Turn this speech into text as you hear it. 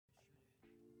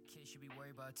should be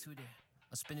worried about too there.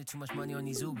 I'm spending too much money on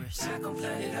these Ubers. Back on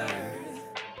planet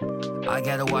Earth. I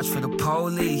gotta watch for the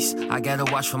police. I gotta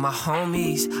watch for my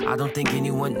homies. I don't think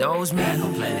anyone knows me. Back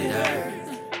on planet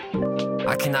Earth.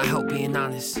 I cannot help being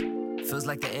honest. Feels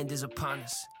like the end is upon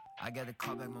us. I gotta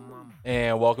call back my mama.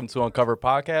 And welcome to Uncovered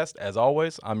Podcast. As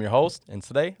always, I'm your host, and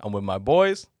today I'm with my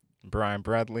boys. Brian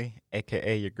Bradley,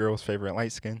 a.k.a. your girl's favorite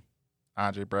light skin.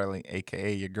 Andre Bradley,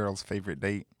 a.k.a. your girl's favorite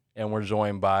date. And we're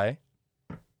joined by...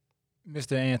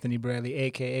 Mr. Anthony Bradley,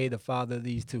 a.k.a. the father of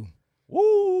these two.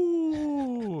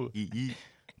 Woo!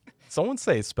 Someone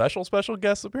say special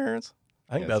guest appearance?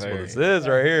 I think Yes, that's sir. what this is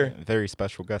right here. Very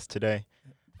special guest today.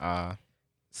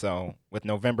 So with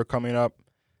November coming up,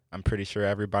 I'm pretty sure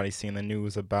everybody's seen the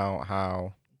news about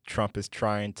how Trump is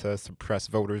trying to suppress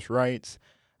voters' rights.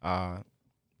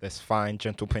 This fine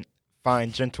gentleman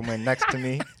next to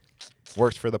me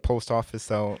works for the post office,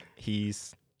 so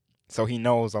he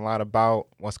knows a lot about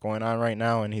what's going on right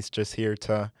now, and he's just here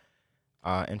to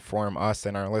inform us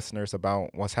and our listeners about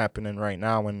what's happening right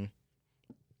now and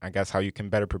I guess how you can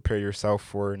better prepare yourself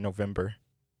for November.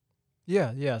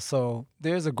 Yeah. So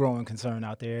there's a growing concern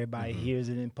out there. Everybody hears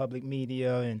it in public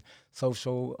media and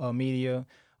social media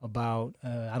about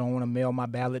I don't want to mail my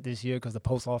ballot this year because the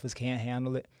post office can't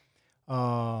handle it.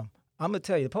 I'm going to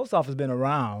tell you, the post office has been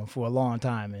around for a long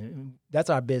time, and that's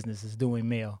our business, is doing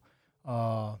mail.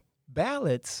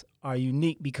 Ballots are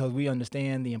unique because we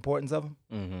understand the importance of them.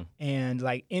 Mm-hmm. And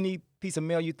like any piece of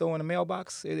mail you throw in a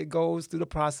mailbox, it goes through the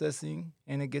processing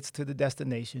and it gets to the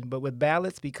destination. But with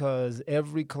ballots, because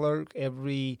every clerk,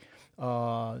 every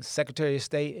Secretary of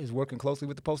State is working closely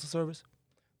with the Postal Service,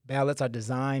 ballots are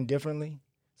designed differently.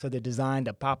 So they're designed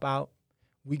to pop out.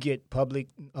 We get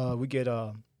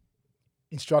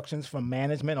instructions from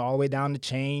management all the way down the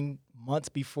chain months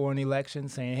before an election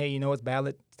saying, hey, it's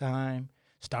ballot time.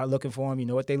 Start looking for them. You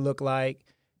know what they look like.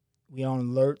 We on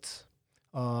alerts.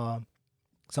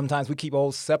 Sometimes we keep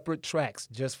old separate tracks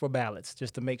just for ballots,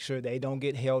 just to make sure they don't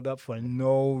get held up for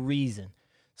no reason.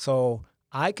 So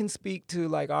I can speak to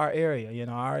like our area.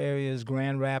 Our area is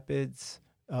Grand Rapids,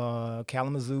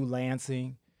 Kalamazoo,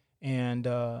 Lansing, and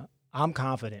I'm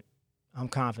confident.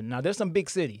 Now, there's some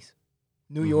big cities.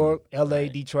 New York, L.A.,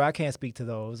 Right. Detroit, I can't speak to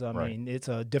those. I Right. mean, it's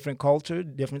a different culture,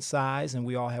 different size, and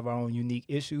we all have our own unique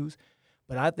issues.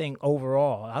 But I think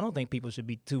overall, I don't think people should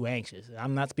be too anxious.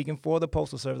 I'm not speaking for the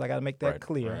Postal Service. I got to make that Right,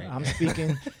 clear. right.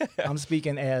 I'm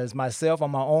speaking as myself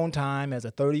on my own time as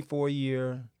a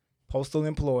 34-year postal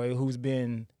employee who's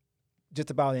been just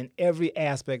about in every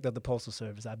aspect of the Postal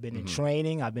Service. I've been in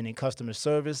training. I've been in customer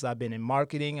service. I've been in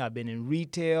marketing. I've been in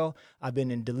retail. I've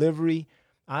been in delivery.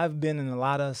 I've been in a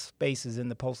lot of spaces in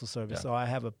the Postal Service, Yeah. so I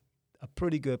have a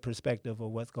pretty good perspective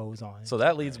of what goes on. So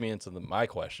that leads me into my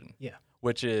question. Yeah.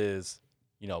 Which is,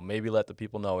 maybe let the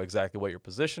people know exactly what your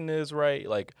position is, right?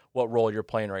 Like what role you're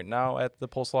playing right now at the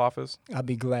postal office. I'll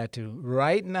be glad to.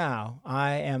 Right now,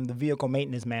 I am the vehicle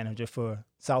maintenance manager for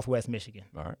Southwest Michigan.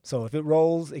 All right. So if it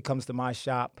rolls, it comes to my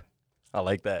shop I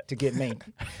like that. to get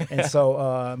maintained. And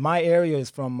so my area is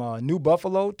from New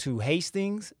Buffalo to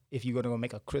Hastings, if you're going to go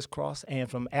make a crisscross, and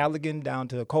from Allegan down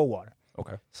to Coldwater.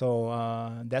 Okay.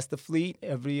 So that's the fleet.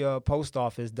 Every post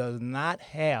office does not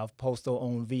have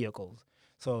postal-owned vehicles.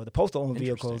 So the postal-owned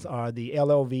vehicles are the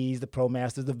LLVs, the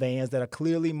ProMasters, the vans that are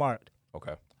clearly marked.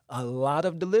 Okay. A lot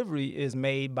of delivery is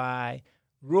made by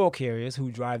rural carriers who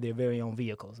drive their very own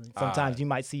vehicles. And sometimes you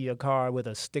might see a car with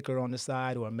a sticker on the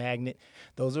side or a magnet.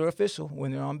 Those are official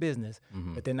when they're on business,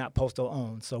 but they're not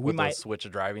postal-owned. So we With might the switch a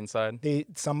driving side.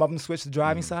 some of them switch to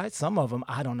driving side. Some of them,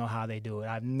 I don't know how they do it.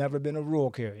 I've never been a rural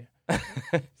carrier.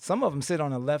 Some of them sit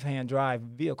on a left-hand drive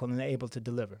vehicle and they're able to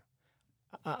deliver.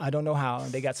 I don't know how.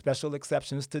 They got special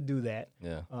exceptions to do that.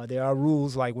 Yeah. There are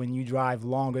rules like when you drive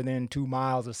longer than 2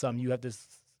 miles or something, you have to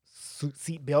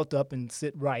seat belt up and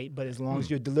sit right. But as long as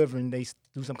you're delivering, they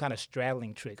do some kind of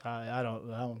straddling trick. I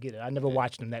don't get it. I never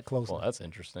watched them that closely. Well, that's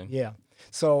interesting. Yeah.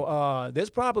 So there's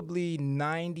probably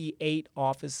 98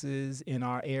 offices in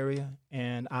our area,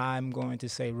 and I'm going to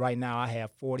say right now I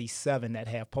have 47 that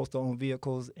have postal-owned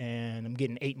vehicles, and I'm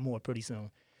getting 8 more pretty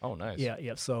soon. Oh, nice.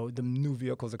 Yeah. So the new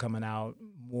vehicles are coming out.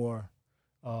 More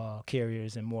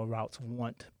carriers and more routes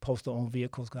want postal-owned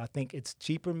vehicles because I think it's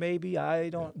cheaper maybe. I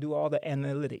don't do all the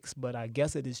analytics, but I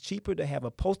guess it is cheaper to have a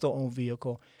postal-owned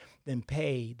vehicle than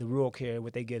pay the rural carrier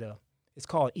what they get it's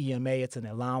called EMA. It's an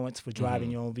allowance for driving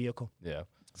your own vehicle. Yeah.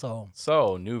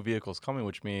 So New vehicles coming,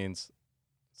 which means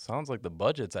sounds like the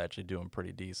budget's actually doing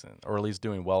pretty decent, or at least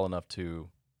doing well enough to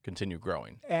continue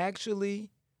growing. actually,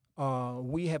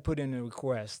 We have put in a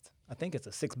request. I think it's a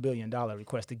 $6 billion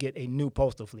request to get a new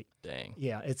postal fleet. Dang.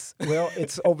 Yeah, it's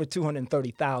over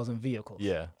 230,000 vehicles.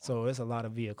 Yeah. So it's a lot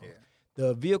of vehicles.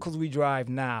 The vehicles we drive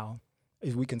now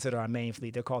is we consider our main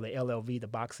fleet. They're called the LLV, the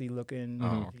boxy looking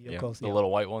vehicles. The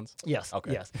little white ones? Yes.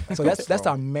 Okay. Yes. So that's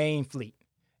our main fleet.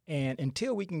 And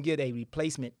until we can get a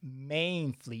replacement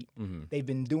main fleet, they've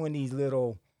been doing these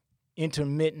little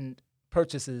intermittent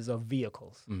purchases of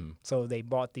vehicles. So they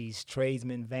bought these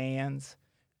tradesman vans,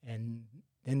 and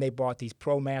then they bought these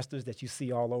ProMasters that you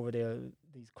see all over there,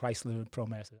 these Chrysler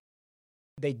ProMasters.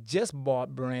 They just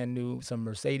bought brand new some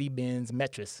Mercedes-Benz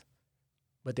Metris,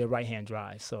 but they're right-hand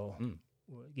drive. So,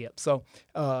 So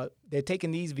they're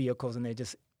taking these vehicles and they're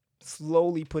just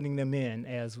slowly putting them in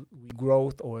as we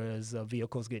growth or as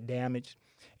vehicles get damaged.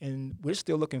 And we're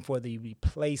still looking for the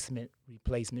replacement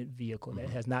vehicle that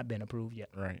has not been approved yet.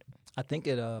 Right. I think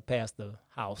it passed the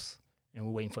House, and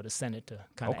we're waiting for the Senate to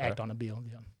kind of act on the bill.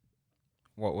 Yeah.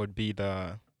 What would be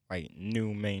the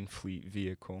new main fleet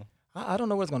vehicle? I don't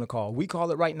know what it's going to call. We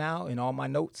call it right now in all my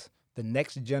notes the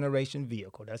next generation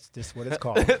vehicle. That's just what it's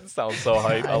called. It sounds so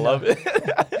hype. I love it.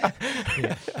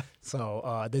 Yeah.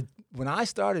 So when I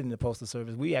started in the Postal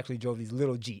Service, we actually drove these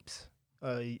little Jeeps.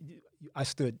 I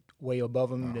stood way above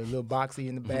them. They're a little boxy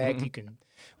in the back.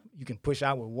 You can push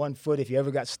out with 1 foot if you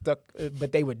ever got stuck.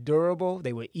 But they were durable.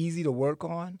 They were easy to work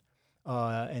on.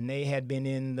 And they had been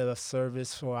in the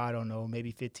service for, I don't know,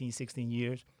 maybe 15, 16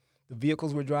 years. The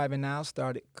vehicles we're driving now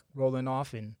started rolling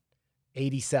off in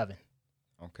 87.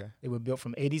 Okay. They were built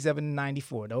from 87 to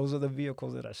 94. Those are the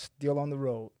vehicles that are still on the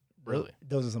road. Really?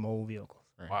 Those are some old vehicles.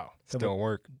 Right. Wow. So Still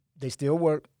work. They still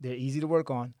work. They're easy to work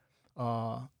on.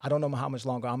 I don't know how much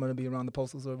longer I'm going to be around the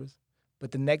Postal Service. But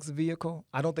the next vehicle,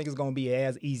 I don't think it's going to be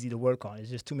as easy to work on.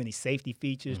 It's just too many safety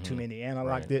features, too many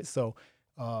analog bits. So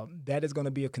that is going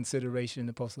to be a consideration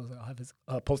the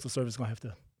Postal Service is going to have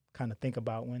to kind of think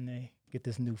about when they get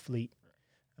this new fleet.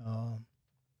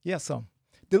 So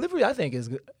delivery, I think, is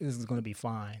going to be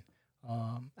fine.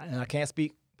 And I can't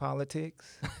speak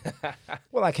politics.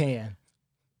 Well, I can.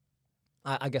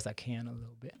 I guess I can a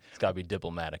little bit. It's got to be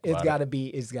diplomatic. It's got to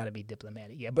be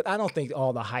diplomatic. Yeah, but I don't think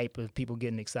all the hype of people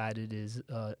getting excited is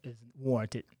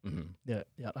warranted. Yeah,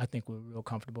 I think we're real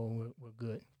comfortable. We're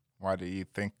good. Why do you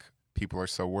think people are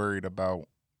so worried about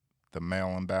the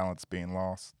mail-in ballots being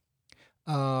lost?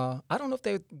 I don't know if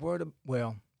they were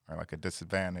or like a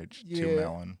disadvantage to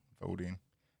mail-in voting.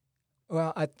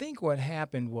 Well, I think what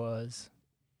happened was,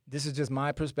 this is just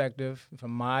my perspective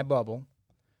from my bubble.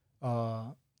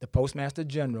 The Postmaster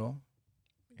General,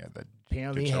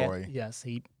 apparently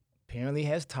he apparently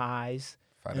has ties.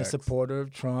 FedEx. And a supporter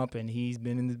of Trump, and he's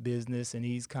been in the business, and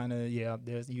he's kind of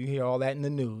you hear all that in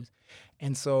the news,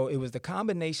 and so it was the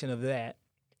combination of that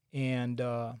and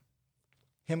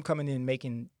him coming in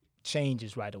making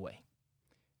changes right away.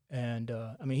 And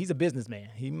I mean, he's a businessman.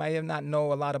 He might have not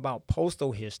know a lot about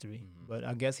postal history, but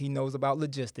I guess he knows about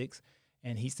logistics,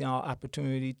 and he saw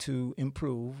opportunity to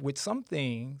improve with some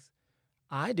things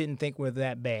I didn't think were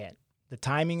that bad. The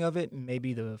timing of it,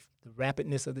 maybe the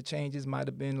rapidness of the changes might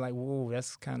have been like, whoa,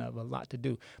 that's kind of a lot to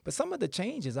do. But some of the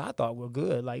changes I thought were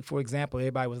good. Like, for example,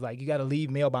 everybody was like, you got to leave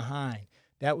mail behind.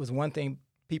 That was one thing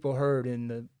people heard in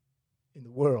the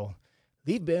world.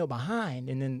 Leave mail behind.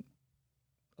 And then,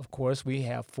 of course, we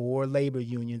have 4 labor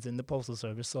unions in the Postal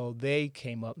Service. So they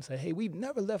came up and said, hey, we've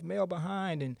never left mail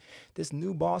behind. And this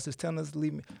new boss is telling us to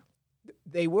leave.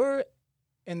 They were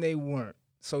and they weren't.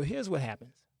 So here's what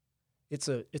happens. It's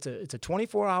a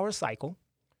 24-hour cycle,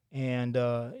 and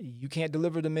you can't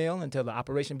deliver the mail until the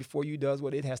operation before you does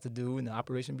what it has to do, and the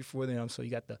operation before them. So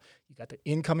you got the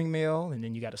incoming mail, and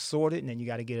then you got to sort it, and then you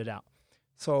got to get it out.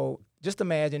 So just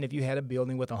imagine if you had a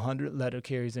building with 100 letter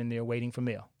carriers in there waiting for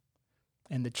mail,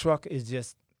 and the truck is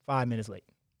just 5 minutes late.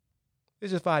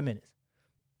 It's just 5 minutes.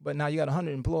 But now you got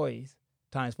 100 employees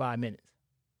times 5 minutes.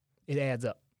 It adds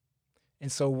up.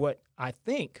 And so what I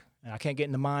think, and I can't get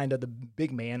in the mind of the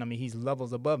big man. I mean, he's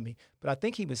levels above me. But I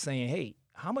think he was saying, hey,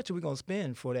 how much are we going to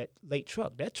spend for that late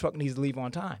truck? That truck needs to leave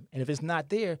on time. And if it's not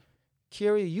there,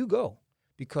 carrier, you go.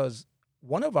 Because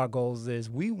one of our goals is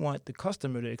we want the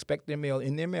customer to expect their mail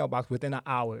in their mailbox within an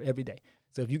hour every day.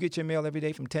 So if you get your mail every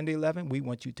day from 10 to 11, we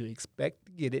want you to expect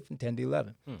to get it from 10 to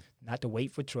 11. Not to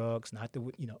wait for trucks, not to,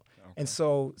 Okay. And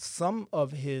so some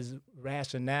of his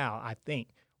rationale, I think,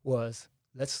 was,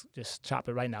 let's just chop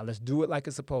it right now. Let's do it like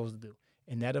it's supposed to do.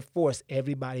 And that'll force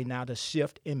everybody now to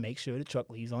shift and make sure the truck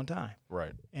leaves on time.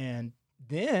 Right. And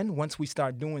then once we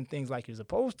start doing things like you're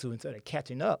supposed to, instead of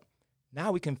catching up,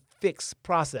 now we can fix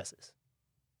processes.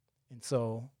 And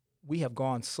so we have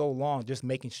gone so long just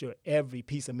making sure every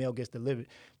piece of mail gets delivered.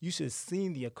 You should have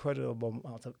seen the incredible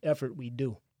amounts of effort we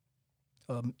do.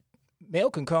 Mail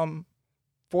can come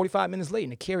 45 minutes late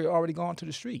and the carrier already gone to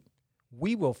the street.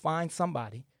 We will find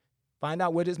somebody, find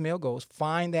out where this mail goes,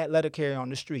 find that letter carrier on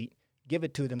the street, give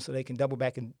it to them so they can double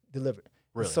back and deliver it.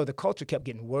 Really? So the culture kept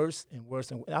getting worse and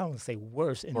worse. And I don't want to say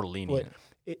worse. More lenient.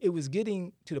 But it was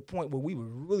getting to the point where we were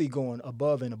really going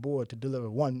above and aboard to deliver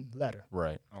one letter.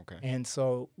 Right. Okay. And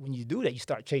so when you do that, you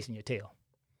start chasing your tail.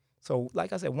 So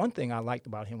like I said, one thing I liked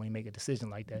about him when he make a decision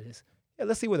like that is,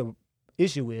 let's see what the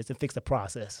issue is and fix the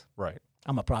process. Right.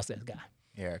 I'm a process guy.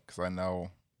 Yeah, because I know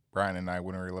Brian and I,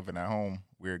 when we were living at home,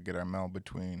 we would get our mail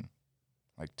between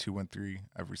like 2 and 3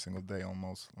 every single day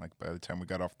almost. Like by the time we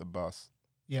got off the bus,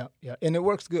 Yeah, and it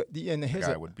works good. And the here's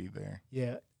guy would be there.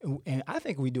 Yeah, and I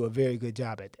think we do a very good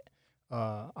job at that.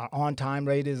 Our on-time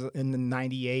rate is in the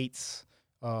 98s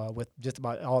with just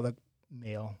about all the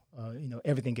mail.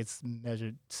 Everything gets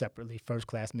measured separately.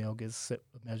 First-class mail gets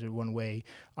measured one way.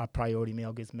 Our priority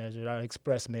mail gets measured. Our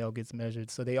express mail gets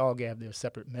measured. So they all have their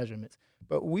separate measurements.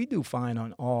 But we do fine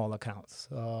on all accounts.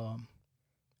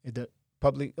 The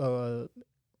public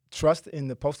trust in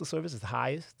the Postal Service is the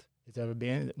highest it's ever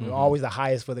been. Mm-hmm. We're always the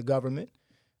highest for the government.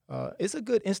 It's a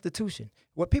good institution.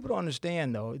 What people don't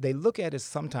understand, though, they look at it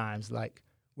sometimes like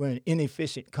we're an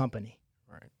inefficient company.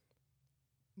 Right.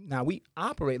 Now, we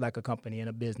operate like a company and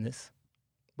a business,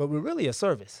 but we're really a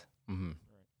service. Mm-hmm.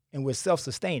 And we're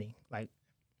self-sustaining. Like,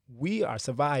 we are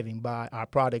surviving by our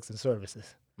products and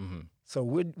services. Mm-hmm. So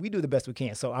we do the best we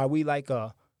can. So are we like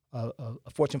a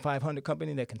Fortune 500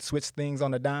 company that can switch things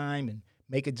on a dime and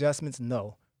make adjustments?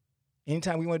 No.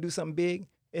 Anytime we want to do something big,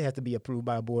 it has to be approved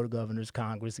by a board of governors,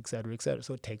 Congress, et cetera, et cetera.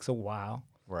 So it takes a while.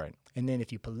 Right. And then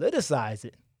if you politicize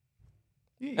it,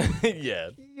 Yeah.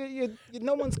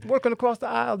 no one's working across the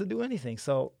aisle to do anything.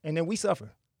 So, and then we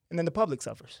suffer. And then the public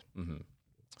suffers. Mm-hmm.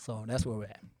 So that's where we're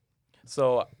at.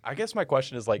 So I guess my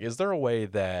question is like, is there a way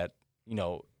that,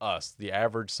 us, the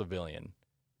average civilian,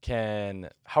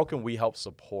 how can we help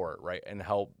support, right, and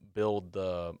help build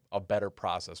a better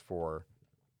process for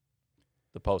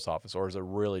the post office, or is it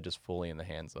really just fully in the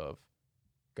hands of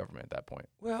government at that point?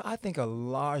 Well, I think a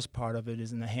large part of it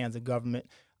is in the hands of government.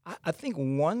 I think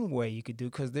one way you could do,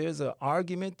 because there's an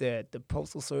argument that the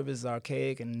Postal Service is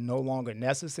archaic and no longer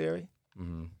necessary.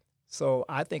 Mm-hmm. So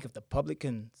I think if the public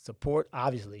can support,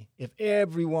 obviously, if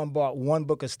everyone bought one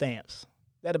book of stamps,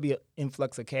 that'll be an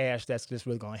influx of cash that's just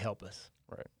really going to help us.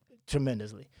 Right.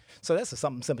 Tremendously. So that's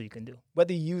something simple you can do,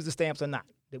 whether you use the stamps or not.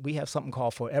 We have something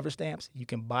called Forever Stamps. You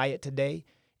can buy it today,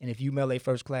 and if you mail a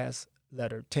first-class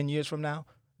letter 10 years from now,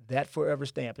 that Forever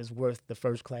Stamp is worth the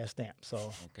first-class stamp.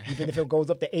 So even if it goes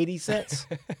up to 80 cents,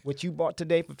 what you bought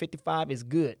today for 55 is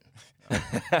good.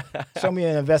 Show me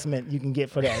an investment you can get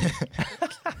for that.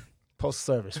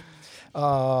 Postal Service.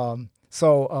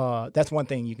 So that's one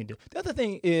thing you can do. The other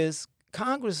thing is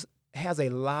Congress has a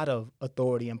lot of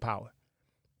authority and power.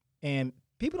 And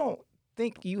people don't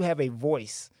think you have a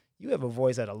voice. You have a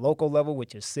voice at a local level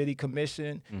with your city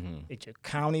commission, Mm-hmm. at your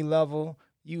county level.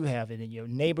 You have it in your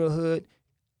neighborhood,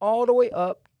 all the way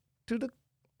up to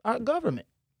our government.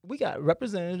 We got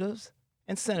representatives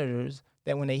and senators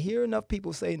that when they hear enough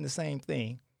people saying the same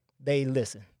thing, they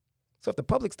listen. So if the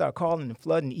public start calling and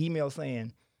flooding emails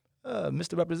saying,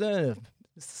 Mr. Representative,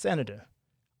 Mr. Senator,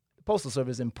 the Postal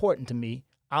Service is important to me.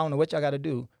 I don't know what y'all got to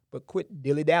do, but quit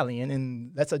dilly-dallying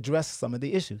and let's address some of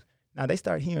the issues. Now, they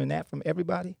start hearing that from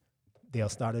everybody, they'll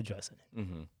start addressing it.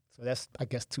 Mm-hmm. So that's, I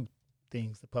guess, two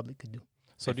things the public could do.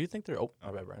 So do you think all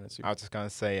right, Brian, it's you. I was just gonna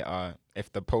say,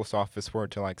 if the post office were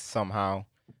to somehow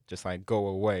just go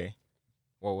away,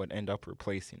 what would end up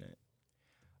replacing it?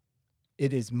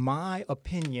 It is my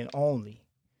opinion only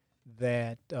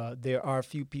that there are a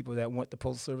few people that want the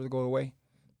Postal Service to go away,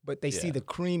 but they see Yeah.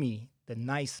 the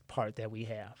nice part that we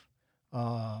have.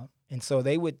 And so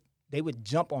they would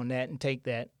jump on that and take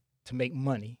that to make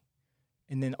money.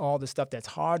 And then all the stuff that's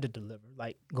hard to deliver,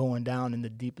 like going down in the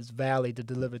deepest valley to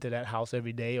deliver to that house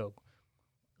every day, or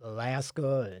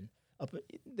Alaska, and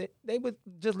they would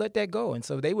just let that go. And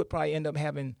so they would probably end up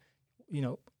having,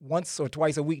 once or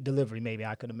twice a week delivery, maybe,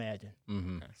 I could imagine.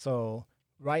 Mm-hmm. So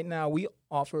right now we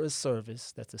offer a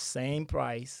service that's the same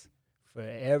price for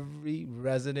every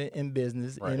resident and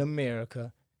business Right. in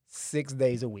America, 6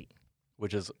 days a week.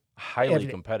 Which is highly Every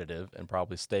day. competitive and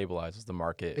probably stabilizes the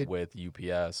market with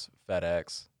UPS,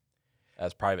 FedEx,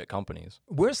 as private companies.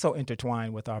 We're so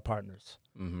intertwined with our partners.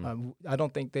 Mm-hmm. I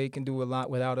don't think they can do a lot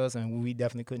without us, and we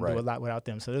definitely couldn't do Right. a lot without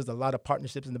them. So there's a lot of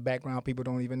partnerships in the background people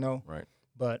don't even know. Right.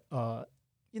 But,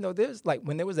 there's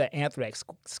when there was that anthrax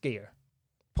scare,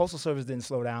 Postal Service didn't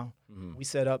slow down. Mhm. We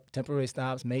set up temporary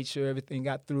stops, made sure everything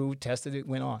got through, tested it,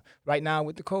 went on. Right now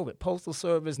with the COVID, Postal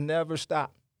Service never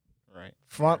stopped. Right.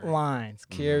 Front lines, Mhm.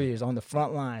 carriers on the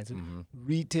front lines, Mhm.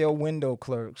 retail window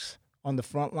clerks on the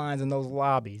front lines in those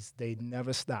lobbies, they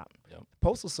never stop. Yep.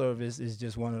 Postal Service is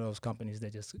just one of those companies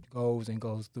that just goes and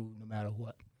goes through no matter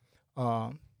what.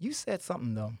 You said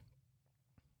something though.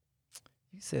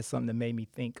 You said something that made me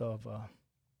think of.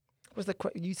 What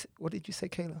did you say,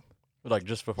 Caleb? Like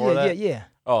just before that? Yeah.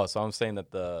 Oh, so I'm saying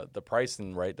that the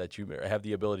pricing, right, that you have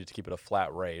the ability to keep it a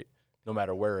flat rate no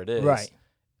matter where it is, Right.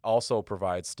 also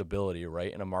provides stability,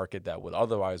 right, in a market that would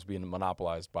otherwise be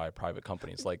monopolized by private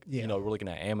companies. Like, Yeah. we're looking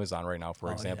at Amazon right now, for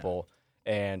Oh, example,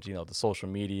 and, the social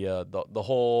media, the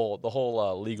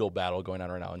whole legal battle going on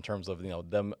right now in terms of,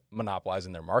 them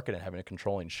monopolizing their market and having a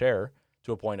controlling share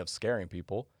to a point of scaring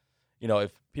people.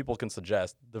 If people can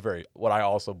suggest what I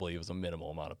also believe is a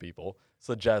minimal amount of people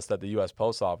suggest that the U.S.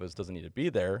 Post Office doesn't need to be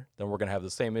there, then we're going to have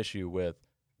the same issue with,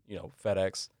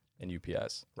 FedEx and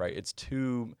UPS, right? It's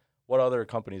what other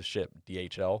companies ship?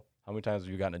 DHL? How many times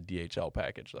have you gotten a DHL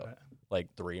package, though? Right.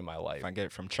 Like 3 in my life. If I get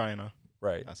it from China.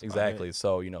 Right, That's about exactly. it.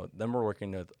 So, then we're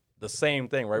working with the same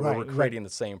thing, right? Where we're Right. creating the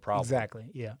same problem. Exactly.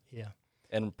 Yeah.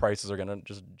 And prices are going to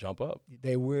just jump up.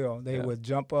 They will. They Yeah. would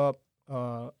jump up.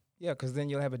 Because then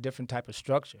you'll have a different type of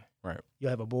structure. Right. You'll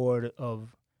have a board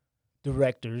of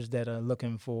directors that are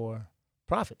looking for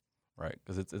profit. Right,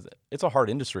 because it's a hard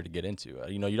industry to get into.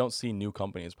 You don't see new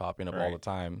companies popping up all Right. the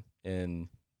time in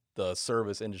the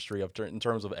service industry in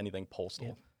terms of anything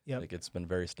postal. Yep. Like, it's been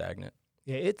very stagnant.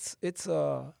 Yeah, it's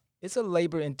a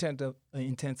labor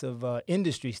intensive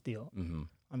industry still. Mm-hmm.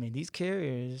 I mean, these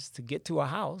carriers, to get to a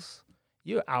house,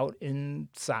 you're out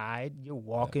inside, you're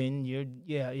walking,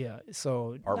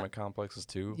 So Apartment complexes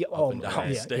too, Yeah, up and yeah,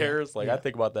 down yeah, stairs. Like, yeah. I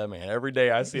think about that, man. Every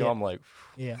day I see them, Yeah. I'm like,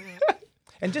 yeah.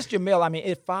 And just your mail, I mean,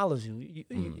 it follows you.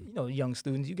 Mm. You know, young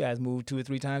students, you guys move 2 or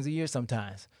 3 times a year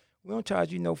sometimes. We don't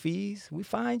charge you no fees. We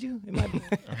find you. It might be,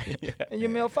 yeah. and your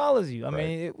mail follows you. I Right.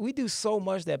 mean, we do so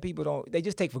much that people don't. They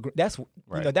just take for that's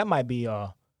Right. that might be if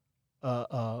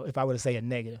I were to say a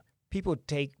negative. People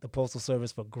take the postal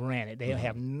service for granted. They Mhm.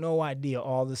 have no idea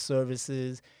all the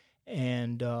services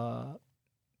and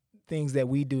things that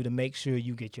we do to make sure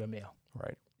you get your mail.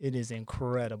 Right. It is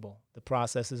incredible. The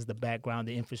processes, the background,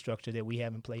 the infrastructure that we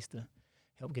have in place to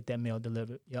help get that mail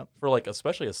delivered. Yep. For, like,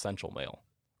 especially essential mail,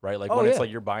 right? Like, Oh, when it's yeah.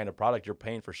 like you're buying a product, you're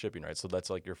paying for shipping, right? So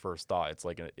that's like your first thought. It's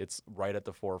like it's right at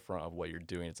the forefront of what you're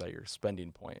doing. It's at your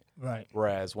spending point. Right.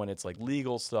 Whereas when it's like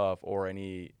legal stuff or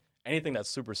anything that's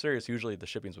super serious, usually the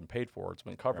shipping's been paid for, it's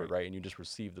been covered, right? And you just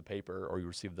receive the paper or you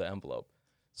receive the envelope.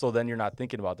 So then you're not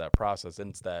thinking about that process, and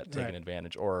it's that taking Right.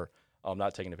 advantage or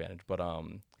not taking advantage, but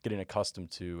getting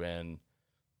accustomed to and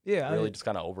Yeah. really just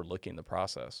kind of overlooking the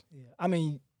process. Yeah. I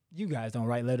mean, you guys don't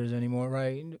write letters anymore,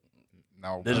 right?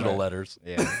 No, Digital but letters.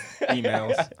 Yeah.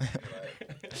 Emails.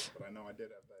 But I know I did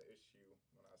have that issue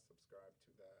when I subscribed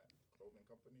to that clothing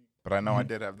company. But I know I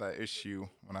did have that issue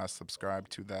when I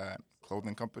subscribed to that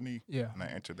clothing company. Yeah. And I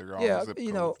entered the wrong Yeah, zip you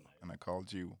code, know- and I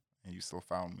called you, and you still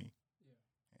found me.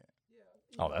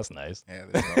 Oh, that's nice. Yeah,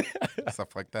 there's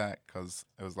stuff like that, because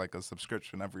it was like a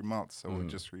subscription every month, so it Mhm. would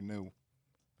just renew.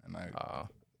 And I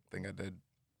think I did.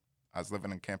 I was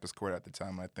living in Campus Court at the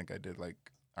time, and I think I did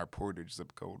like our Portage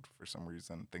zip code for some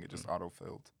reason. I think it just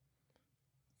auto-filled.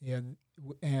 Yeah.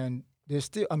 And there's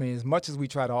still, I mean, as much as we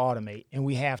try to automate, and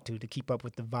we have to keep up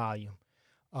with the volume.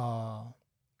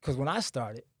 Because when I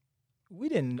started, we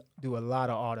didn't do a lot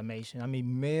of automation. I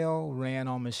mean, mail ran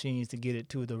on machines to get it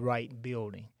to the right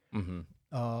building. Mm-hmm.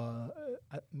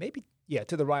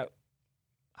 To the right.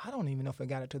 I don't even know if it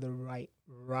got it to the right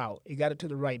route. It got it to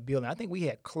the right building. I think we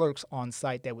had clerks on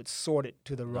site that would sort it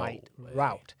to the right way.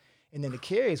 route. And then the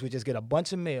carriers would just get a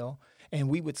bunch of mail, and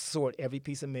we would sort every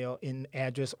piece of mail in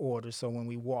address order, so when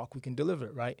we walk, we can deliver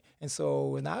it, right? And so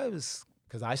when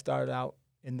because I started out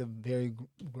in the very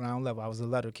ground level, I was a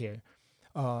letter carrier.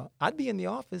 I'd be in the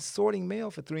office sorting mail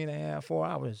for 3.5, 4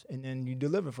 hours, and then you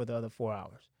deliver for the other 4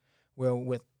 hours. Well,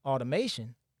 with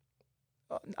automation,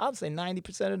 I'd say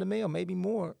 90% of the mail, maybe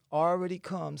more, already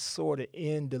comes sorted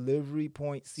in delivery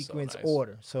point sequence nice.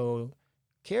 order. So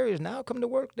carriers now come to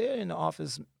work. They're in the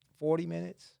office 40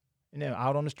 minutes, and they're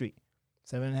out on the street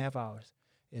 7.5 hours.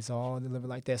 It's all delivered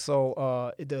like that.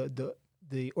 So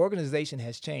the organization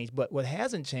has changed, but what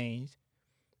hasn't changed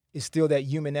is still that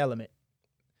human element.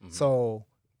 Mm-hmm. So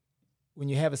when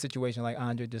you have a situation like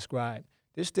Andre described,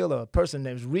 there's still a person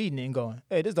that's reading it and going,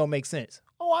 hey, this don't make sense.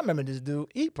 Oh, I remember this dude.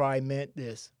 He probably meant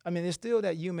this. I mean, there's still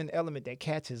that human element that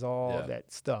catches all Yeah.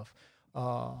 that stuff.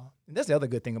 And that's the other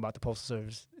good thing about the Postal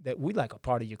Service, that we like a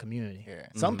part of your community. Yeah.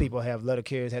 Some people have letter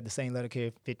carriers, had the same letter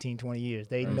carrier 15, 20 years.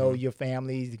 They know your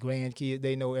family, the grandkids,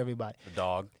 they know everybody. The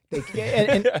dog.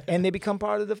 And they become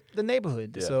part of the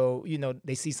neighborhood. Yeah. So,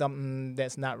 they see something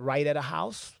that's not right at a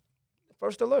house,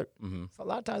 first alert. Mm-hmm. So a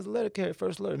lot of times the letter carrier,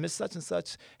 first alert. Miss such and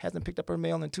such hasn't picked up her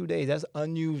mail in 2 days. That's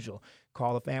unusual.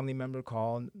 Call a family member,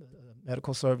 call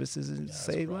medical services, and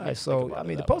save right. lives. Think So, about I it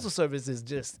mean, the that way. Postal Service is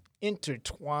just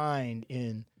intertwined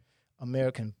in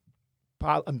American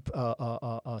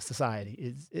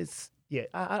society.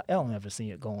 I don't ever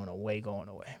see it going away.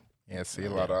 Yeah, I see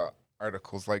a lot of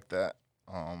articles like that.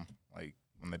 Like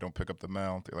when they don't pick up the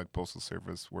mail, they're like Postal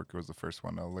Service worker was the first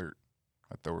one to alert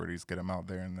authorities, get him out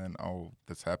there, and then, oh,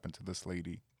 this happened to this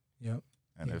lady. Yep.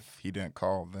 And Yeah. if he didn't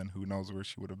call, then who knows where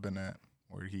she would have been at,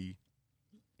 or he.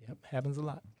 Yep, happens a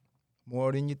lot.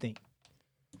 More than you think.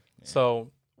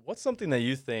 So, what's something that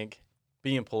you think,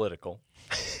 being political,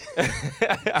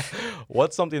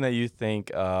 what's something that you think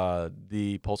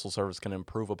the Postal Service can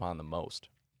improve upon the most?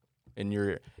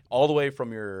 In all the way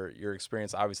from your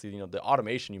experience, obviously, the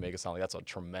automation you make it sound like that's a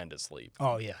tremendous leap.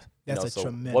 Oh, yeah. That's So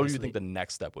tremendous what do you leap. think the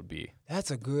next step would be?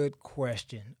 That's a good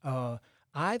question.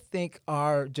 I think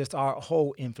our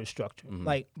whole infrastructure,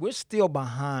 like we're still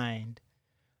behind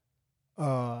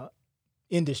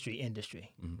industry.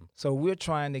 Mm-hmm. So we're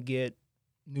trying to get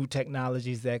new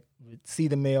technologies that would see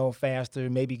the mail faster,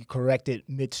 maybe correct it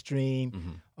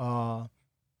midstream. Mm-hmm.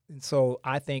 And so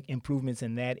I think improvements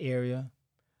in that area.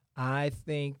 I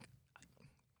think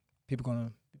people are going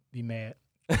to be mad.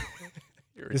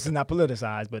 This is not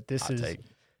politicized, but this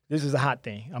is a hot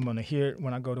thing. I'm going to hear it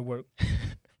when I go to work.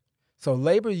 So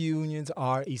labor unions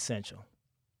are essential.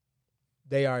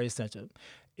 They are essential.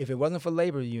 If it wasn't for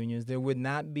labor unions, there would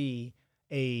not be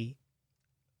a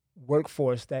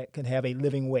workforce that can have a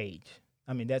living wage.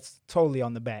 I mean, that's totally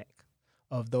on the back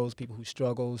of those people who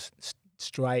struggle,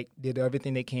 strike, did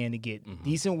everything they can to get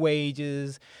decent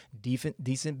wages,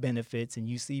 decent benefits, and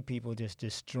you see people just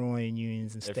destroying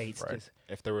unions and states. right.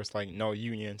 If there was like no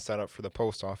union set up for the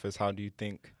post office, how do you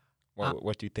think?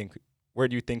 What do you think? Where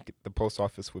do you think the post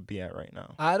office would be at right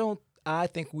now? I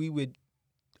think we would.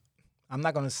 I'm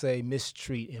not going to say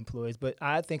mistreat employees, but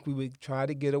I think we would try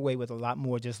to get away with a lot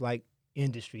more, just like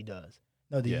industry does.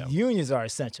 No, the unions are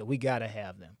essential. We got to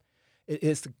have them.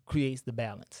 It creates the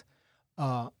balance.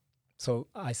 So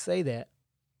I say that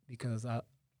because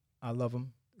I love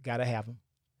them, got to have them.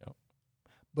 Yep.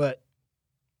 But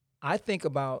I think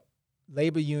about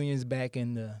labor unions back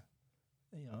in the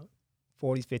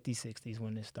 40s, 50s, 60s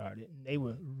when they started. And they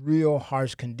were real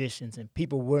harsh conditions, and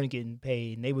people weren't getting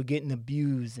paid, and they were getting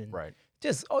abused, and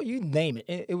just, you name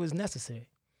it. It was necessary.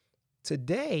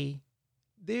 Today,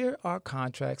 there are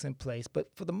contracts in place, but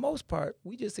for the most part,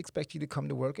 we just expect you to come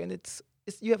to work, and it's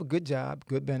you have a good job,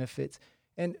 good benefits,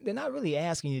 and they're not really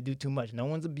asking you to do too much. No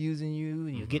one's abusing you.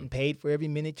 You're getting paid for every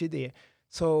minute you're there.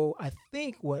 So I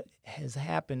think what has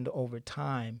happened over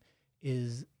time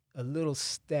is a little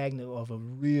stagnant of a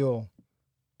real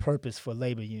purpose for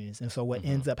labor unions. And so what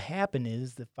ends up happening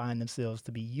is to find themselves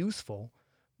to be useful,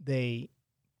 they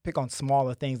pick on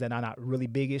smaller things that are not really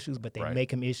big issues, but they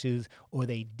make them issues, or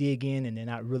they dig in and they're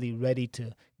not really ready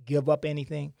to give up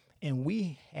anything. And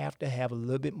we have to have a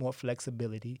little bit more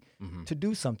flexibility to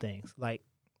do some things. Like,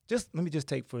 let me just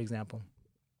take, for example,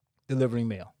 delivering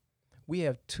mail. We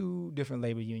have two different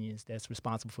labor unions that's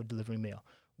responsible for delivering mail.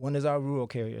 One is our Rural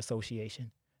Carrier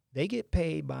Association. They get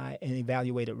paid by an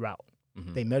evaluated route.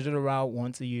 They measure the route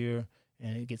once a year,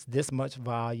 and it gets this much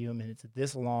volume, and it's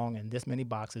this long and this many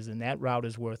boxes, and that route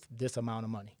is worth this amount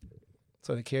of money.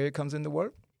 So the carrier comes into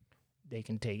work. They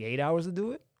can take 8 hours to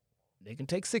do it. They can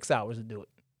take 6 hours to do it.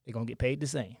 They're going to get paid the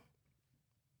same.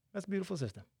 That's a beautiful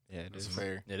system. Yeah, It's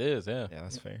fair. It is, yeah. Yeah,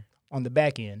 that's fair. On the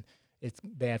back end, it's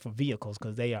bad for vehicles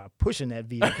because they are pushing that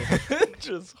vehicle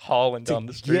Just hauling down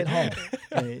the to street. get home,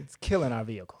 and it's killing our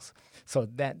vehicles. So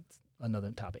that's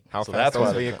another topic. How So fast that's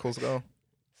those why- vehicles go?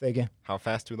 Say again. How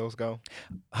fast do those go?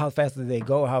 How fast do they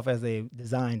go, or how fast they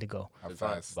designed to go? How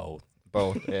fast? Both.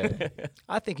 Both. Yeah.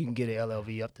 I think you can get an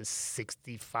LLV up to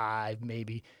 65,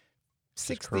 maybe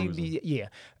 60. cruising. Yeah,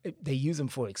 they use them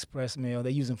for express mail.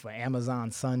 They use them for Amazon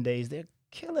Sundays. They're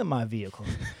killing my vehicles.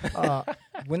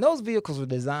 When those vehicles were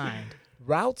designed,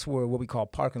 routes were what we call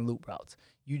park and loop routes.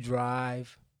 You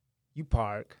drive, you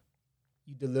park,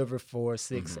 you deliver 4,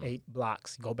 6, 8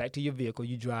 blocks. You go back to your vehicle,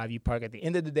 you drive, you park. At the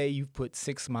end of the day, you've put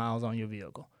 6 miles on your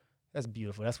vehicle. That's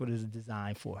beautiful. That's what it is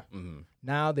designed for.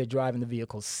 Now they're driving the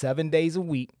vehicles 7 days a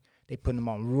week. They put them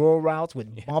on rural routes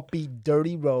with bumpy,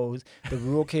 dirty roads. The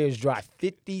rural carriers drive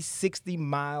 50, 60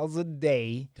 miles a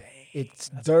day. It's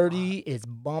dirty, it's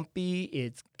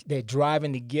bumpy, they're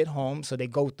driving to get home, so they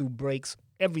go through breaks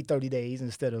every 30 days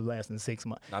instead of lasting 6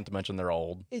 months. Not to mention they're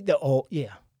old. The old,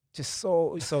 yeah. Just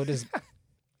so this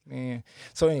man.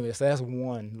 So anyway, so that's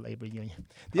one labor union.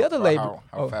 The other labor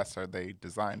How fast are they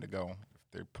designed to go? If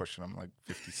they're pushing them like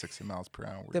 50, 60 miles per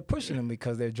hour. they're pushing them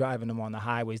because they're driving them on the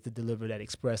highways to deliver that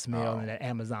express mail and Oh. that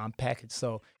Amazon package.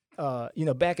 So,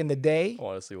 back in the day, I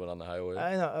want to see one on the highway.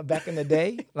 I know, back in the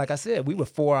day, like I said, we were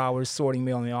 4 hours sorting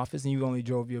mail in the office, and you only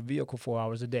drove your vehicle 4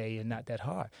 hours a day, and not that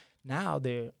hard. Now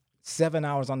they're 7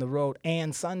 hours on the road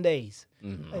and Sundays.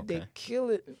 Mhm. They kill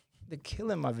it. They're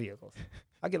killing my vehicles.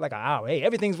 I get like an hour. Hey,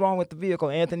 everything's wrong with the vehicle,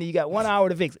 Anthony. You got 1 hour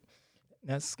to fix it.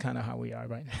 That's kind of how we are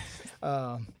right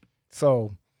now.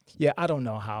 So, yeah, I don't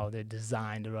know how they're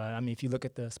designed to run. I mean, if you look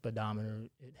at the speedometer,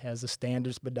 it has a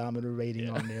standard speedometer rating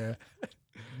on there.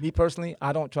 Me personally,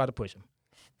 I don't try to push them.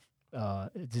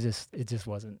 It just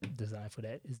wasn't designed for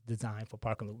that. It's designed for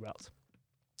parking loop routes.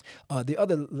 The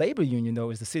other labor union, though,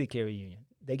 is the city carrier union.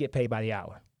 They get paid by the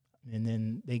hour, and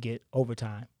then they get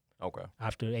overtime Okay.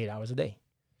 after 8 hours a day.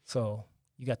 So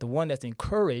you got the one that's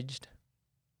encouraged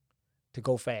to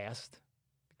go fast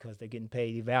because they're getting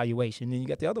paid evaluation. Then you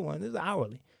got the other one that's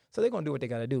hourly. So they're going to do what they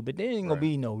got to do. But there ain't going to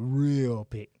be no real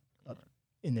pick up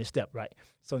in their step, right?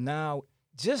 So now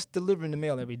just delivering the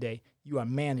mail every day, you are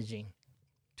managing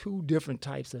two different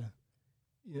types of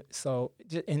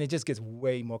and it just gets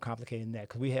way more complicated than that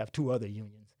because we have two other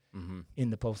unions in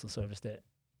the Postal Service that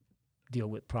deal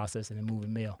with processing and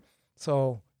moving mail.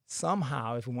 So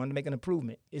somehow, if we want to make an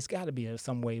improvement, it's got to be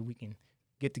some way we can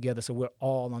get together so we're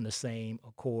all on the same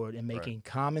accord and making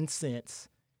common sense,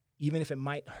 even if it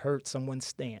might hurt someone's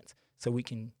stance, so we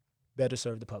can better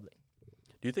serve the public.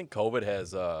 Do you think COVID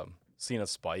has seen a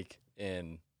spike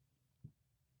in,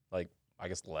 like, I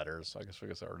guess letters,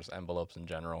 or just envelopes in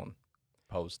general and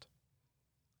post?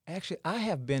 Actually, I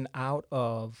have been out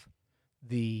of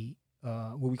the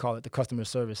what we call it the customer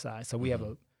service side. So we have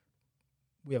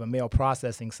a mail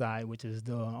processing side, which is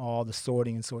doing all the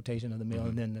sorting and sortation of the mail,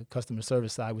 and then the customer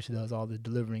service side, which does all the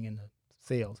delivering and the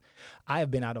sales. I have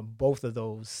been out of both of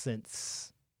those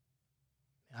since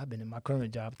I've been in my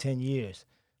current job 10 years.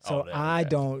 So I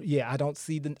don't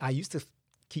see I used to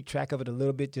keep track of it a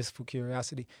little bit just for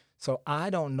curiosity. So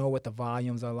I don't know what the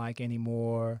volumes are like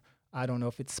anymore. I don't know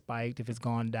if it's spiked, if it's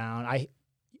gone down.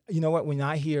 You know what? When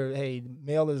I hear, hey,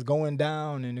 mail is going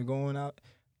down and they're going out,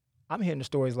 I'm hearing the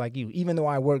stories like you, even though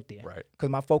I work there. Right. Because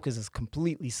my focus is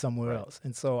completely somewhere else.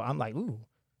 And so I'm like, ooh,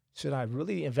 should I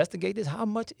really investigate this? How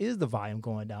much is the volume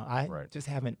going down? I just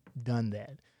haven't done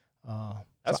that.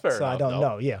 That's fair So enough, I don't though.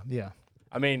 know. Yeah.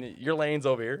 I mean, your lane's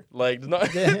over here. Like,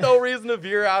 no reason to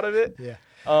veer out of it. Yeah.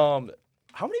 How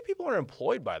many people are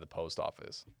employed by the post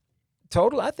office?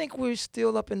 Total, I think we're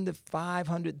still up in the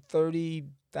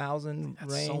 530,000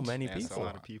 That's range. so many That's people. a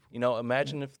lot of people. You know,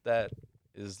 imagine if that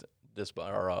is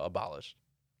abolished.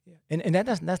 Yeah. And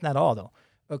that's not all, though,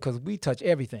 because we touch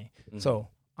everything. So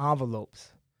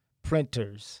envelopes,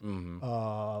 printers,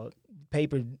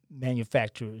 paper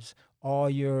manufacturers, all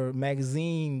your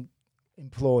magazine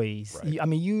employees. Right. I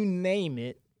mean, you name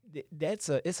it. It's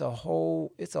a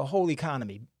whole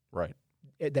economy. Right.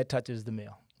 That touches the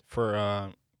mail.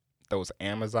 For those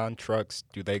Amazon trucks,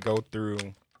 do they go through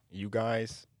you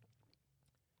guys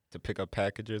to pick up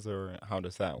packages, or how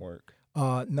does that work?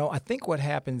 No, I think what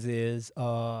happens is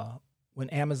when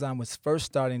Amazon was first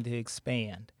starting to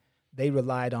expand, they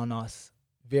relied on us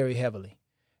very heavily.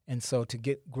 And so to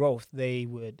get growth, they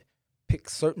would pick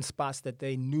certain spots that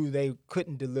they knew they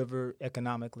couldn't deliver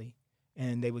economically,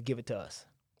 and they would give it to us.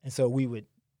 And so we would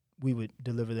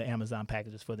deliver the Amazon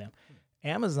packages for them.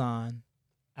 Amazon,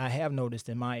 I have noticed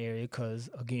in my area, because,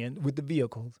 again, with the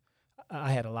vehicles,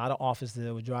 I had a lot of offices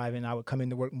that were driving. I would come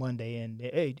into work Monday and,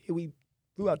 hey, we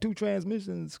flew out 2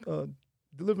 transmissions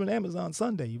delivering Amazon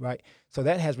Sunday, right? So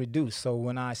that has reduced. So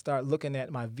when I start looking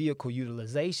at my vehicle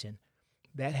utilization,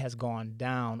 that has gone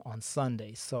down on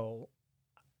Sunday. So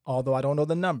although I don't know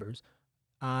the numbers,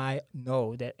 I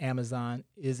know that Amazon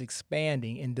is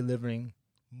expanding and delivering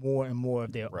more and more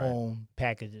of their own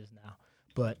packages now.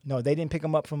 But no, they didn't pick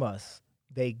them up from us.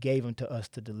 They gave them to us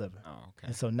to deliver. Oh, okay.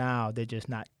 And so now they're just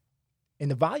not,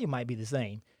 and the volume might be the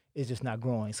same. It's just not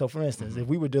growing. So for instance, if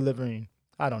we were delivering,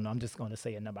 I don't know, I'm just going to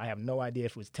say a number. I have no idea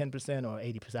if it was 10% or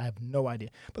 80%. I have no idea.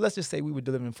 But let's just say we were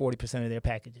delivering 40% of their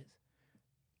packages.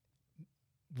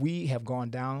 We have gone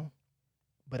down,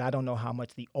 but I don't know how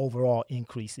much the overall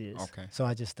increase is. Okay. So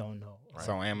I just don't know.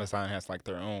 So Amazon has like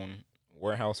their own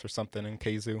warehouse or something in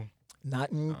KZoo?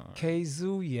 Not in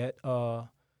KZoo yet.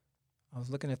 I was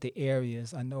looking at the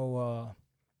areas. I know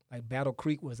Like Battle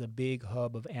Creek was a big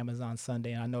hub of Amazon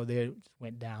Sunday, and I know they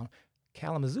went down.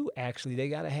 Kalamazoo, actually, they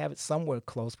got to have it somewhere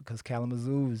close because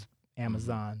Kalamazoo's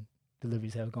Amazon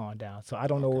deliveries have gone down. So I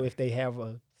don't know if they have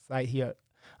a site here.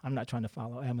 I'm not trying to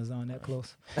follow Amazon that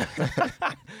close.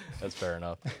 That's fair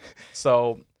enough.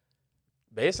 So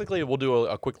basically, we'll do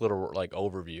a quick little like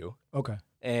overview. Okay.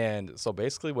 And so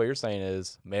basically what you're saying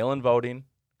is mail-in voting,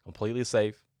 completely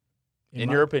safe, in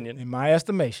your opinion. In my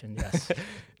estimation, yes.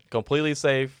 Completely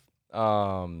safe.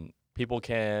 People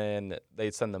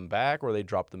they send them back or they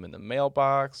drop them in the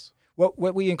mailbox. What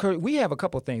we encourage, we have a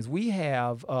couple of things. We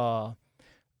have,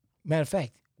 matter of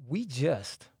fact,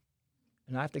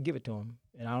 and I have to give it to them,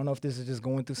 and I don't know if this is just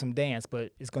going through some dance,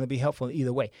 but it's going to be helpful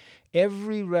either way.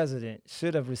 Every resident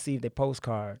should have received a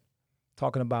postcard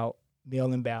talking about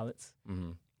mail-in ballots,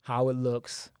 how it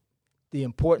looks, the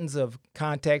importance of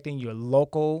contacting your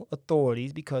local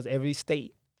authorities because every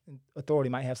state authority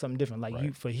might have something different.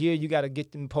 Like for here, you got to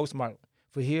get them postmarked.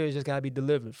 For here, it's just got to be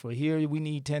delivered. For here, we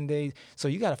need 10 days. So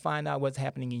you got to find out what's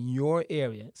happening in your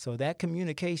area. So that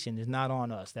communication is not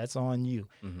on us. That's on you.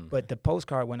 But the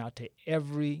postcard went out to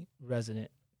every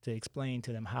resident to explain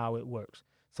to them how it works.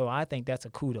 So I think that's a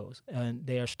kudos. And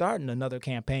they are starting another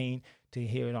campaign to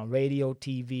hear it on radio,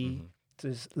 TV,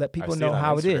 to let people know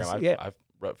how it is. I've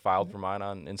filed for mine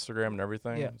on Instagram and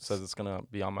everything. Yeah. It says it's going to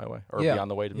be on my way or be on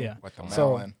the way to me. Like the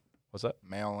So- mail-in. What's that?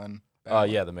 Mail-in.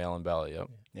 Yeah, the mail-in ballot, yep.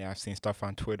 Yeah, I've seen stuff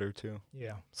on Twitter too.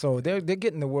 Yeah. So they're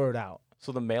getting the word out.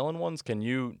 So the mail-in ones,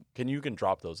 you can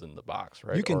drop those in the box,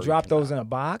 right? You can Or drop those cannot? in a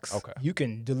box. Okay. You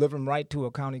can deliver them right to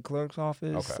a county clerk's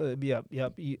office. Okay.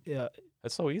 Yep.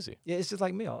 That's so easy. Yeah, it's just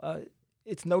like mail.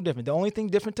 It's no different. The only thing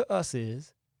different to us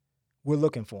is we're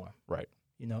looking for them. Right.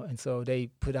 And so they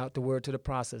put out the word to the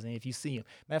process. And if you see them,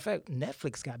 matter of fact,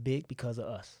 Netflix got big because of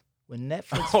us. When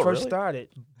Netflix first really? started,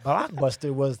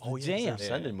 Blockbuster was the Yeah, jam. they're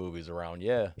sending movies around,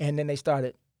 yeah. And then they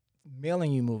started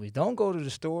mailing you movies. Don't go to the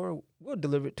store. We'll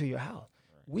deliver it to your house.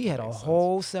 We had a Makes sense.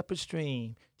 whole separate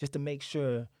stream just to make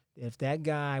sure if that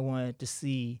guy wanted to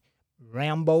see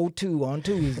Rambo 2 on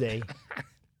Tuesday,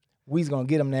 we was going to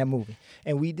get him that movie.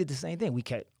 And we did the same thing. We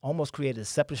almost created a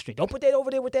separate stream. Don't put that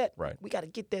over there with that. Right. We got to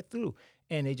get that through.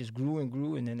 And they just grew and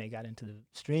grew, and then they got into the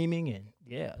streaming. And,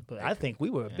 but I think we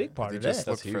were a big part They of just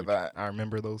that. looked for huge. that. I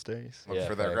remember those days. Look Yeah,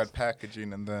 for that facts. red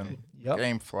packaging, and then Yep.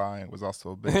 GameFly was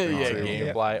also a big thing Yeah, too.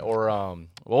 Gamefly. Or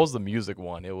what was the music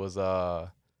one? It was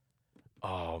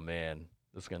oh man,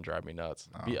 this is gonna drive me nuts.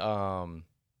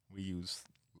 We used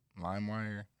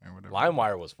LimeWire or whatever.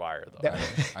 LimeWire was fire though.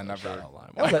 I never. Shout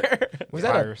out That was LimeWire. Was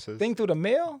that a Viruses. thing through the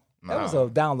mail? That was No. a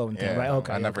downloading thing, Yeah, right?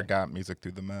 Okay. I never okay. got music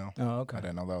through the mail. Oh, okay. I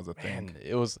didn't know that was a thing. Man,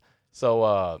 it was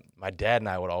so. My dad and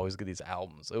I would always get these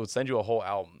albums. It would send you a whole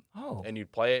album, Oh. and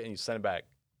you'd play it and you send it back.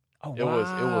 Oh, It was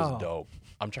wow. dope.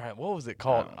 I'm trying. What was it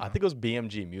called? I think it was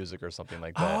BMG Music or something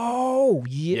like that. Oh,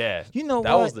 yeah. Yeah, You know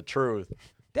that what? was the truth.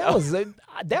 That was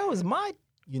my,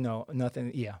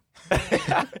 nothing. Yeah.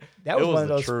 That It was was one of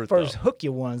the those truth, first though. hook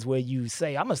you ones where you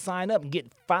say, I'm going to sign up and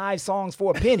get 5 songs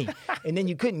for a penny. And then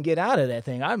you couldn't get out of that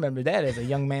thing. I remember that as a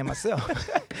young man myself.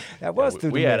 That was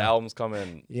through We the had mail. albums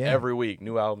coming Yeah. every week.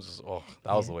 New albums.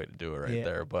 That was the way to do it right Yeah.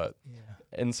 there. But Yeah.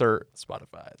 insert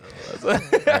Spotify.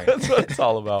 That's what it's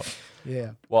all about.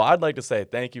 Yeah. Well, I'd like to say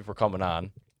thank you for coming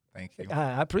on. Thank you.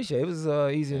 I appreciate it. It was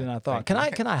easier than I thought.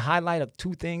 thank Can I highlight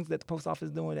 2 things that the post office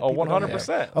is doing? That Oh, people don't have?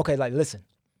 100%. Okay, listen.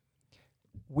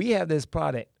 We have this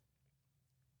product.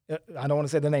 I don't want to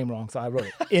say the name wrong, so I wrote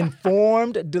it.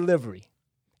 Informed Delivery.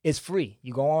 It's free.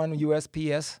 You go on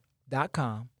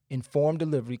USPS.com, Informed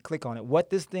Delivery, click on it. What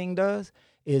this thing does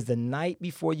is the night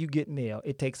before you get mail,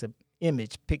 it takes an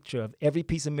picture of every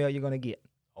piece of mail you're going to get.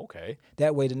 Okay.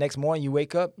 That way, the next morning you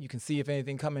wake up, you can see if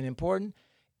anything coming important.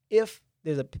 If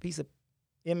there's a piece of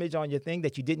image on your thing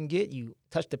that you didn't get, you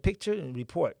touch the picture and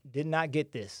report, did not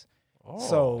get this. Oh,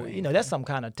 So, that's some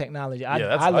kind of technology. Yeah,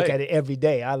 that's I look hype. at it every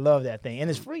day. I love that thing. And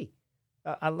it's free.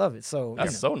 I love it. So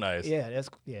that's so nice. Yeah, that's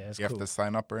You cool. have to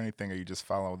sign up or anything, or you just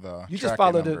follow the. You just tracking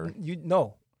follow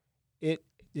number? it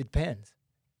depends.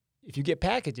 If you get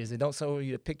packages, it don't show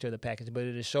you a picture of the package, but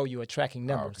it'll show you a tracking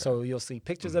number. okay. So you'll see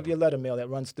pictures of your letter mail that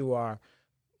runs through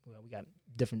we got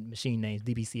different machine names,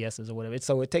 DBCSs or whatever.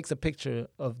 So it takes a picture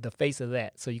of the face of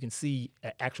that so you can see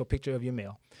an actual picture of your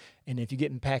mail. And if you're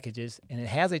getting packages and it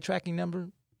has a tracking number,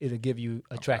 it'll give you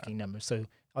a tracking number. So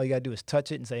all you got to do is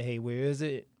touch it and say, hey, where is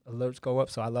it? Alerts go up.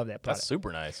 So I love that product. That's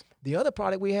super nice. The other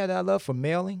product we had that I love for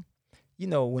mailing,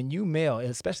 when you mail,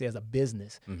 especially as a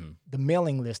business, the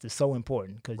mailing list is so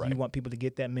important because Right. you want people to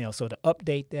get that mail. So to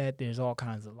update that, there's all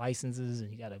kinds of licenses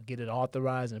and you got to get it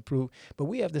authorized and approved. But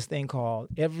we have this thing called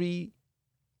every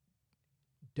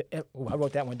I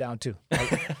wrote that one down too.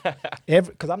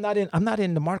 Because I'm not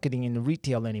in the marketing and the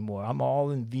retail anymore. I'm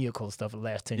all in vehicle stuff for the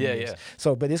last 10 years. Yeah.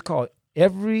 So, but it's called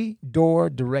every door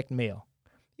direct mail.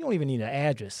 You don't even need an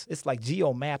address. It's like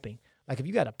geo mapping. Like if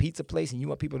you got a pizza place and you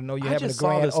want people to know you're I having just a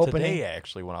grand saw this opening, today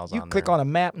actually when I was you on click there. on a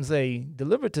map and say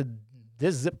deliver to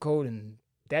this zip code and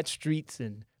that streets,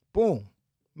 and boom,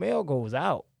 mail goes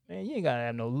out. Man, you ain't gotta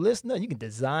have no list. No, you can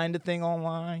design the thing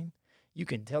online. You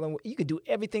can tell them. You can do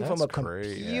everything from a That's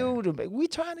great, yeah. computer. We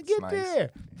trying to get nice.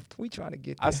 there. We trying to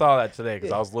get there. I saw that today because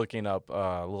Yeah. I was looking up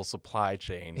a little supply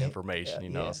chain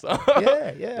information, yeah. So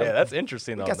Yeah. yeah, that's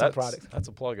interesting though. got some That's products. That's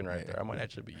a plug-in right there. I might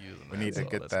actually be using that. We need to so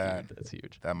get that's that. huge. That's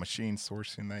huge. That machine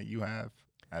sourcing that you have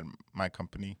at my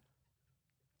company,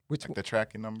 Which like the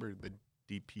tracking number, the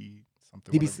DP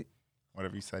something, DBC?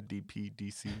 whatever you said, DP,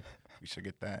 DC. We should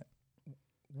get that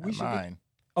We at should. mine.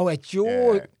 Oh, at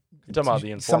your. Yeah. You talking about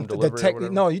the informed delivery? or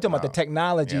whatever? No, you talking about the No.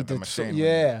 technology. Yeah, the to, machine.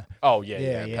 yeah. Oh yeah, Yeah,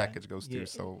 yeah. That yeah. package goes through, Yeah,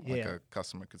 so yeah. like a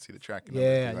customer could see the tracking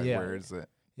Yeah, number. Like, yeah. where is it?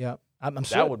 Yeah. I'm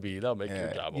sure. That'll make your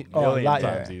Yeah. job Yeah. a Oh, a million lot-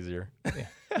 times yeah. easier.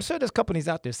 I'm sure there's companies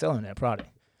out there selling that product.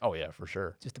 Oh yeah, for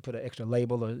sure. Just to put an extra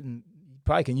label, or you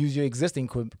probably can use your existing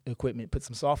equipment, put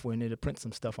some software in there to print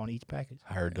some stuff on each package.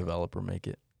 Hire a developer, make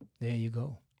it. There you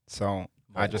go. So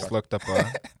I just More.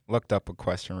 looked up a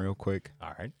question real quick,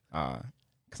 All right.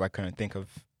 because I couldn't think of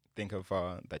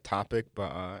the topic,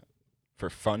 but for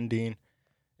funding,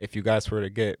 if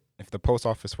the post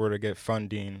office were to get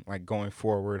funding, like going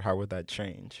forward, how would that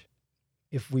change?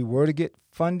 If we were to get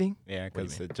funding, Yeah, do you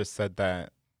because mean? it just said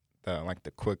that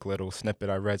the quick little snippet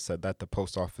I read said that the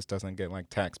post office doesn't get like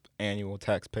annual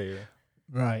taxpayer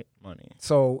right? money.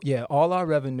 So yeah, all our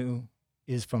revenue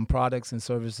is from products and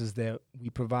services that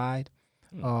we provide.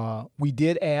 We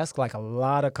did ask, like a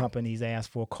lot of companies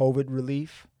asked for COVID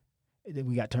relief.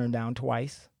 We got turned down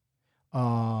twice.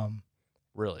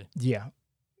 Really Yeah,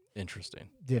 interesting.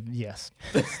 yes.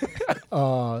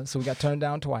 So we got turned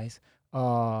down twice.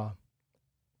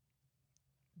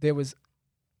 There was,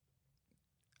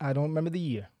 I don't remember the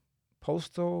year,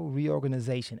 Postal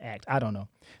Reorganization Act. I don't know.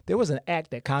 There was an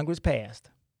act that Congress passed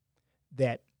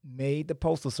that made the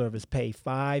Postal Service pay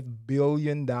 $5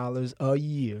 billion a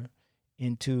year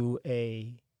into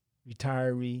a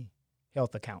retiree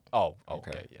health account. Oh, okay,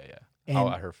 Okay. yeah. And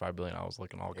I heard $5 billion. I was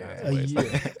looking all kinds a of ways.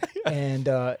 year. And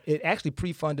it actually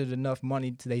pre-funded enough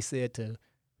money, they said, to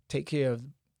take care of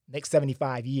next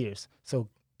 75 years. So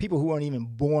people who weren't even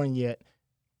born yet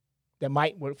that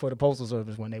might work for the Postal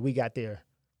Service when we got their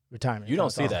retirement. You don't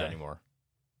accounts see off. that anymore.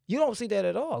 You don't see that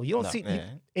at all. You don't No. see Yeah.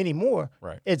 anymore.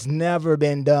 Right. It's never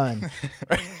been done.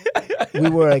 We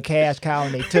were a cash cow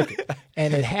and they took it.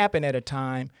 And it happened at a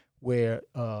time where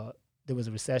there was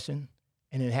a recession,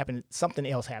 and it happened, something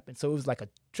else happened. So it was like a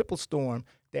triple storm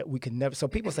that we could never. So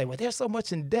people say, well, there's so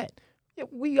much in debt. Yeah,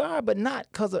 we are, but not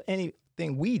because of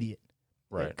anything we did.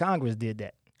 Right. Congress did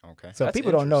that. Okay. So That's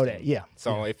people don't know that. interesting. Yeah.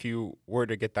 So if you were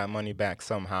to get that money back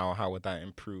somehow, how would that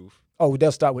improve? Oh,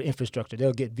 they'll start with infrastructure.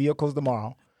 They'll get vehicles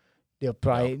tomorrow. They'll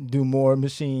probably do more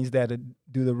machines that'll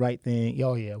do the right thing.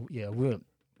 Oh, yeah.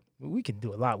 We can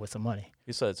do a lot with some money.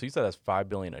 You said that's $5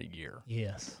 billion a year.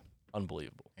 Yes.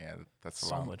 Unbelievable. Yeah, that's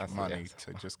So a lot much of money. money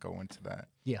to just go into that.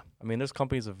 I mean, there's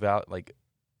companies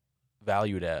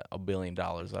valued at $1 billion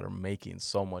that are making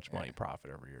so much money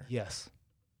profit every year. Yes.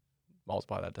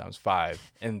 Multiply that times 5,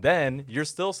 and then you're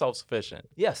still self-sufficient.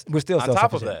 Yes. We're still On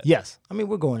top of self-sufficient. that. Yes. I mean,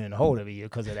 we're going in a hole every year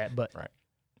because of that, but Right.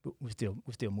 we're still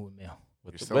moving mail.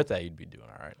 With, You're still- with that, you'd be doing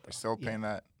all right. They're still Yeah. paying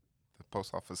that. The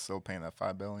post office still paying that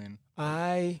 $5 billion.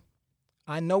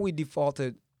 I know we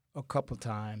defaulted a couple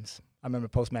times. I remember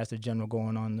Postmaster General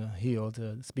going on the Hill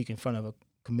to speak in front of a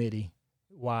committee.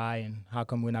 Why and how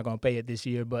come we're not going to pay it this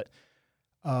year? But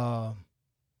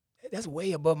that's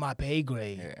way above my pay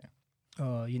grade. Yeah.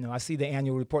 I see the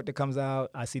annual report that comes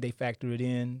out. I see they factor it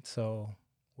in. So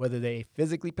whether they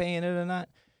physically paying it or not,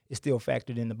 it's still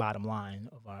factored in the bottom line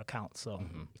of our account. So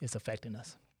Mhm. it's affecting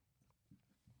us.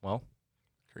 Well,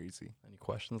 Crazy. any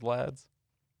questions, lads?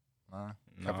 Nah,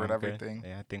 No, covered I'm good. everything.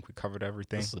 Yeah, I think we covered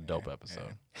everything. This is a dope Yeah,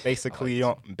 episode. Basically, I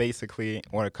like basically,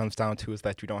 what it comes down to is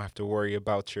that you don't have to worry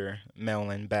about your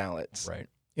mail-in ballots. Right.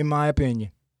 In my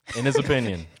opinion. In his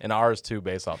opinion, and ours too,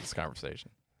 based off this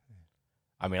conversation.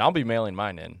 I mean, I'll be mailing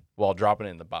mine in while dropping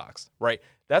it in the box. Right.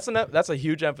 That's a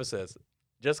huge emphasis.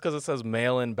 Just because it says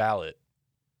mail-in ballot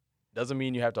doesn't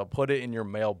mean you have to put it in your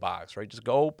mailbox. Right. Just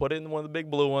go put it in one of the big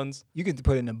blue ones. You can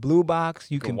put it in a blue box.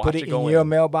 You can watch put it it go in your in.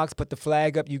 mailbox, put the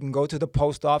flag up. You can go to the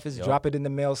post office, Yup. drop it in the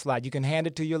mail slot. You can hand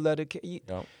it to your letter.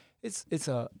 Yup. It's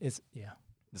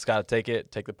Just got to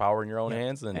take the power in your own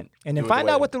hands and then do it find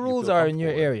way out what the you rules feel are in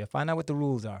your comfortable with. area. Find out what the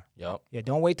rules are. Yep. Yeah,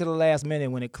 don't wait till the last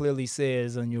minute when it clearly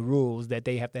says on your rules that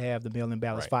they have to have the mail-in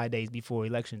ballots Right. 5 days before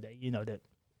election day. You know that.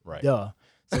 Right. Duh.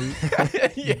 So you,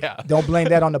 Yeah. don't blame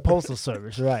that on the postal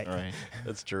service, right? Right.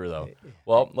 That's true though.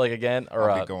 Well, like again, or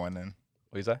I'll what be going in.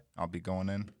 do you say? I'll be going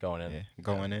in. Going in. Yeah.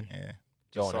 Going in. Yeah.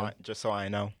 Just so I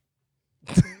know.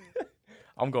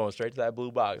 I'm going straight to that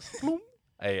blue box.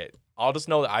 Hey, I'll just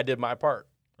know that I did my part.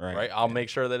 Right. I'll make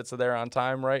sure that it's there on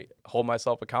time. Right. Hold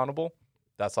myself accountable.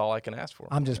 That's all I can ask for.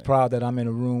 I'm just proud that I'm in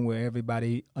a room where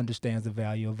everybody understands the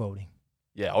value of voting.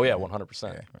 Yeah. Oh yeah.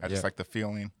 100%. Yeah. I just like the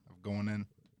feeling of going in.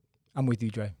 I'm with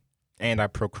you, Dre. And I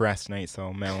procrastinate,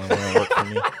 so mailing wouldn't work for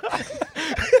me.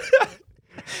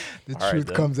 The All right, truth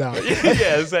then. comes out.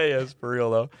 yes, for real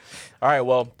though. All right,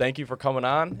 well, thank you for coming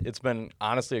on. It's been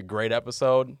honestly a great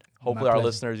episode. Hopefully, our pleasure.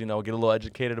 listeners, get a little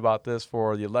educated about this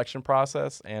for the election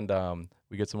process, and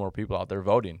we get some more people out there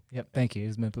voting. Yep, thank you.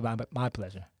 It's been my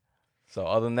pleasure. So,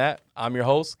 other than that, I'm your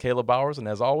host, Caleb Bowers, and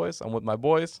as always, I'm with my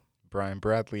boys. Brian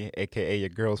Bradley, a.k.a. your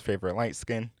girl's favorite light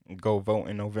skin. Go vote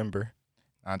in November.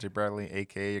 Andre Bradley,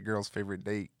 a.k.a. your girl's favorite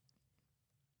date.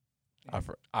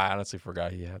 I honestly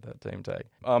forgot he had that same tag.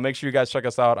 Make sure you guys check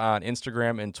us out on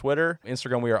Instagram and Twitter.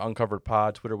 Instagram, we are Uncovered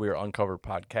Pod. Twitter, we are Uncovered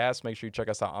Podcast. Make sure you check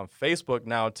us out on Facebook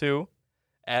now, too,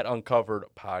 at Uncovered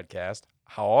Podcast.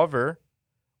 However,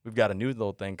 we've got a new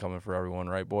little thing coming for everyone,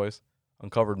 right, boys?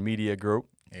 Uncovered Media Group.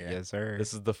 Yeah. Yes, sir.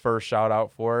 This is the first shout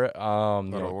out for it.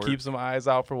 Work. Keep some eyes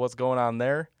out for what's going on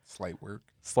there. Slight work.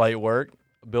 Slight work,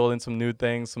 building some new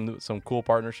things, some cool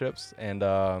partnerships, and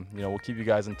we'll keep you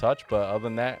guys in touch. But other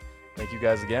than that, thank you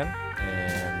guys again,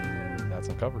 and that's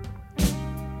Uncovered.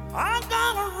 I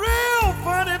got a real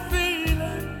funny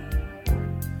feeling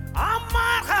I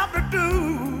might have to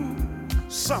do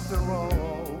something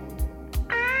wrong.